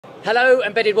Hello,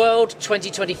 Embedded World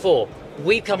 2024.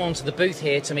 We've come onto the booth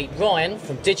here to meet Ryan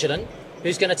from Digilent,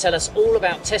 who's going to tell us all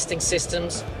about testing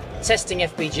systems, testing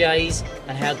FPGAs,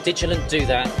 and how Digilent do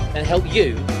that, and help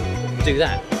you do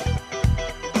that.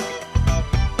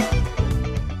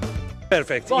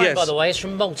 Perfect. Ryan, yes. by the way, is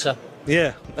from Malta.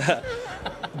 Yeah.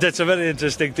 That's a very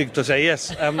interesting thing to say,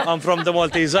 yes. I'm from the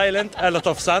Maltese island, a lot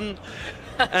of sun.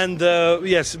 And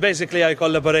yes, basically I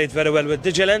collaborate very well with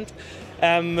Digilent.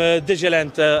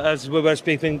 Digilent, as we were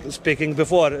speaking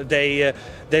before, they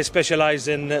specialize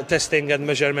in testing and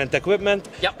measurement equipment,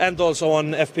 yep, and also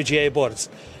on FPGA boards.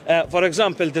 For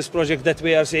example, this project that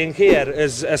we are seeing here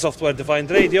is a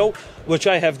software-defined radio, which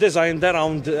I have designed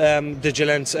around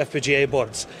Digilent's FPGA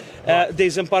boards. Right.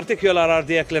 These in particular are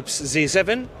the Eclypse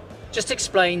Z7. Just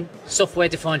explain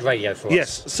software-defined radio for us.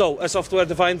 Yes, so a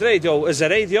software-defined radio is a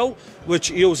radio which,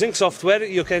 using software,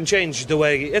 you can change the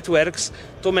way it works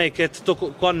to make it to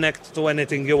connect to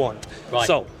anything you want. Right.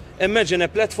 So imagine a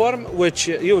platform which,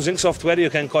 using software, you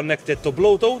can connect it to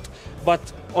Bluetooth, but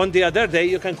on the other day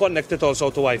you can connect it also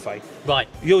to Wi-Fi. Right.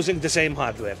 Using the same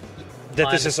hardware.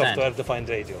 That is a software-defined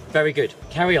radio. Very good.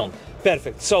 Carry on.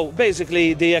 Perfect. So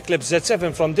basically the Eclypse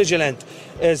Z7 from Digilent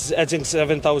is a Zinc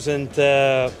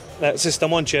 7000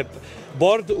 system on chip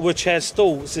board, which has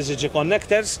two syzygy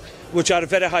connectors which are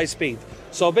very high speed.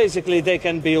 So basically they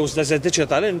can be used as a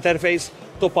digital interface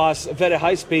to pass very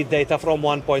high speed data from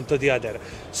one point to the other.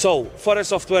 So for a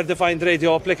software defined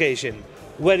radio application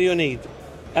where you need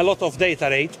a lot of data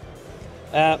rate,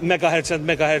 megahertz and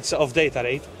megahertz of data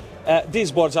rate,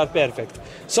 these boards are perfect.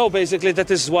 So basically that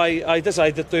is why I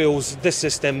decided to use this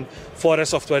system for a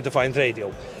software-defined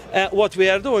radio. What we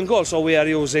are doing also, we are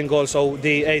using also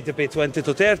the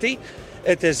ADP2230.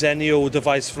 It is a new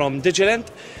device from Digilent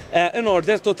in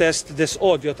order to test this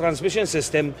audio transmission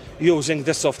system using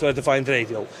the software-defined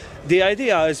radio. The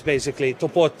idea is basically to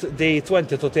put the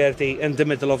 20to30 in the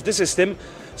middle of the system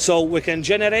so we can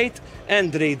generate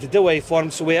and read the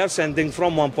waveforms we are sending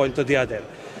from one point to the other.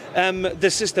 The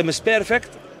system is perfect.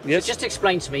 Yes. So just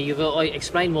explain to me, you've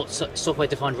explained what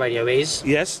software-defined radio is.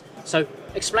 Yes. So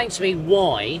explain to me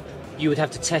why you would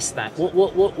have to test that.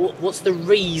 What's the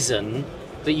reason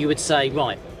that you would say,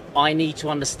 right, I need to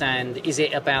understand, is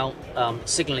it about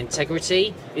signal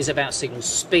integrity? Is it about signal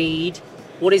speed?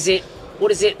 What is it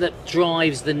that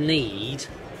drives the need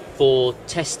for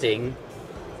testing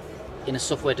in a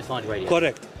software-defined radio?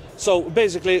 Correct. So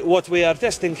basically what we are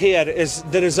testing here is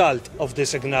the result of the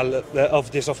signal of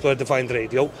the software-defined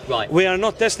radio. Right. We are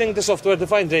not testing the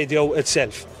software-defined radio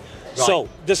itself. Right. So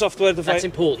the software-defined... That's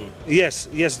important. Yes,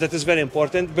 that is very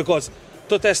important because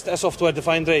to test a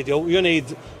software-defined radio you need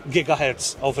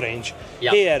gigahertz of range.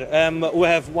 Yep. Here we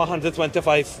have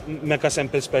 125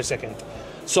 megasamples per second.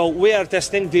 So we are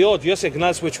testing the audio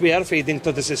signals which we are feeding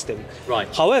to the system. Right.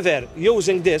 However,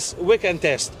 using this, we can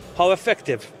test how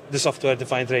effective the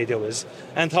software-defined radio is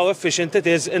and how efficient it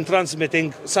is in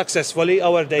transmitting successfully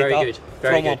our data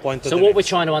from one point to the next. So what we're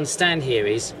trying to understand here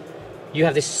is you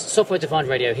have this software-defined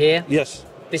radio here. Yes.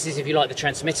 This is, if you like, the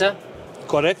transmitter.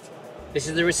 Correct. This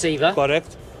is the receiver.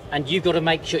 Correct. And you've got to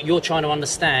make sure you're trying to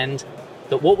understand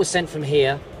that what was sent from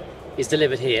here is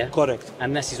delivered here. Correct.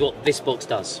 And this is what this box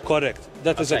does. Correct.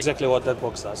 That is exactly what that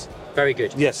box does. Very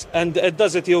good. Yes, and it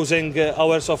does it using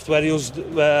our software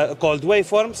called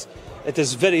waveforms. It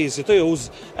is very easy to use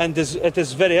and it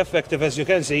is very effective, as you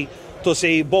can see, to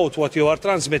see both what you are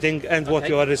transmitting and what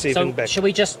you are receiving back. Shall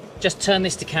we just turn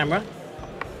this to camera?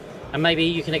 And maybe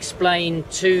you can explain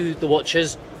to the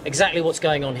watchers exactly what's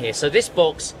going on here. So this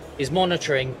box is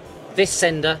monitoring this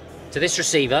sender to this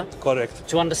receiver. Correct.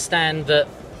 To understand that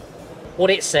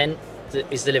what it sent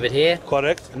is delivered here.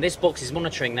 Correct. And this box is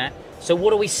monitoring that. So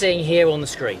what are we seeing here on the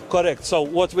screen? Correct. So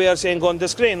what we are seeing on the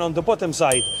screen on the bottom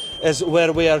side is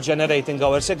where we are generating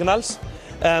our signals.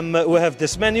 We have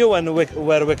this menu and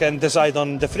where we can decide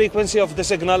on the frequency of the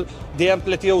signal, the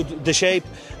amplitude, the shape,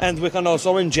 and we can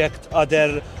also inject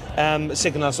other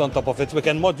signals on top of it. We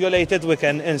can modulate it, we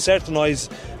can insert noise,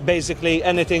 basically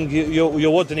anything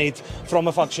you would need from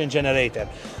a function generator.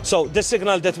 So the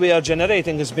signal that we are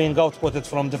generating is being outputted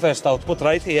from the first output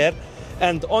right here,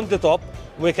 and on the top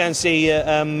we can see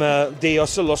the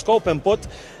oscilloscope input,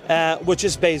 which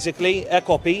is basically a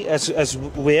copy, as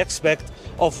we expect,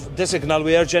 of the signal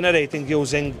we are generating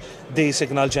using the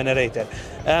signal generator.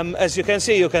 As you can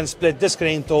see, you can split the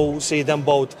screen to see them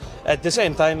both at the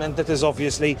same time, and that is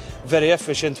obviously very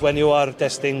efficient when you are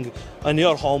testing in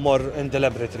your home or in the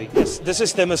laboratory. Yes, the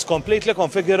system is completely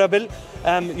configurable.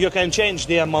 You can change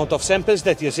the amount of samples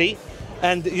that you see,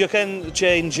 and you can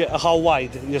change how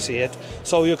wide you see it,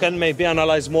 so you can maybe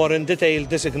analyze more in detail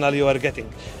the signal you are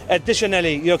getting.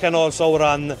 Additionally, you can also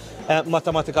run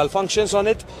mathematical functions on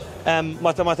it,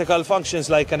 mathematical functions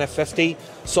like an FFT,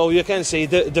 so you can see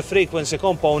the frequency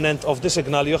component of the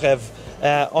signal you have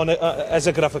as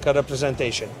a graphical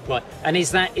representation. Right, and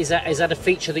is that a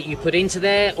feature that you put into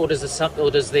there, or does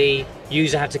the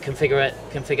user have to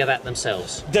configure that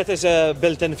themselves? That is a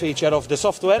built-in feature of the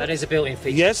software. That is a built-in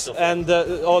feature. Yes, and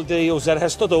all the user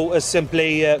has to do is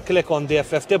simply click on the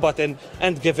FFT button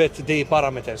and give it the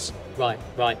parameters. Right,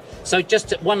 right. So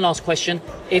just one last question.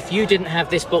 If you didn't have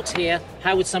this box here,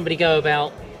 how would somebody go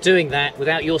about doing that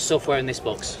without your software in this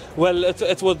box? Well,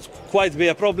 it would quite be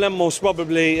a problem. Most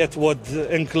probably it would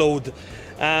include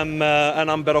a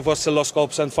number of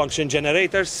oscilloscopes and function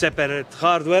generators, separate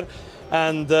hardware,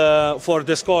 and for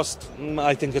this cost,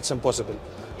 I think it's impossible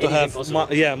to have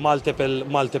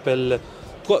multiple,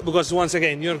 because once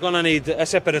again, you're going to need a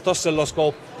separate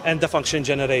oscilloscope and the function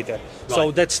generator. Right.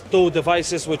 So that's 2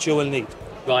 devices which you will need.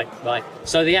 Right, right.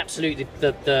 So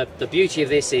the beauty of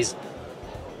this is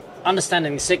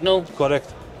understanding the signal.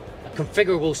 Correct. A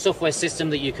configurable software system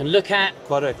that you can look at.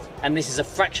 Correct. And this is a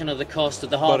fraction of the cost of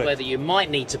the hardware Correct. that you might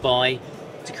need to buy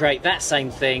to create that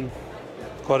same thing.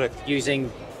 Correct.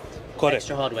 Using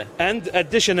extra hardware. And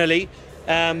additionally,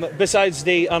 besides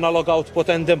the analog output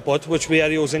and input, which we are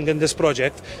using in this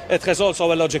project, it has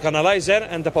also a logic analyzer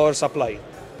and the power supply.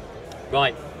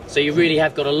 Right. So you really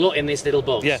have got a lot in this little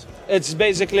box. Yeah. It's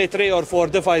basically 3 or 4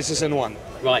 devices in one.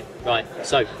 Right, right.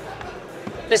 So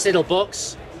this little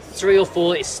box, 3 or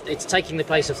 4, it's taking the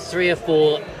place of 3 or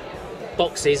 4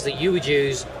 boxes that you would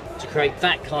use to create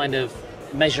that kind of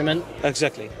measurement.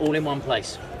 Exactly. All in one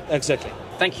place. Exactly.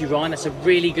 Thank you, Ryan. That's a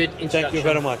really good introduction. Thank you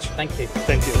very much. Thank you.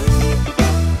 Thank you.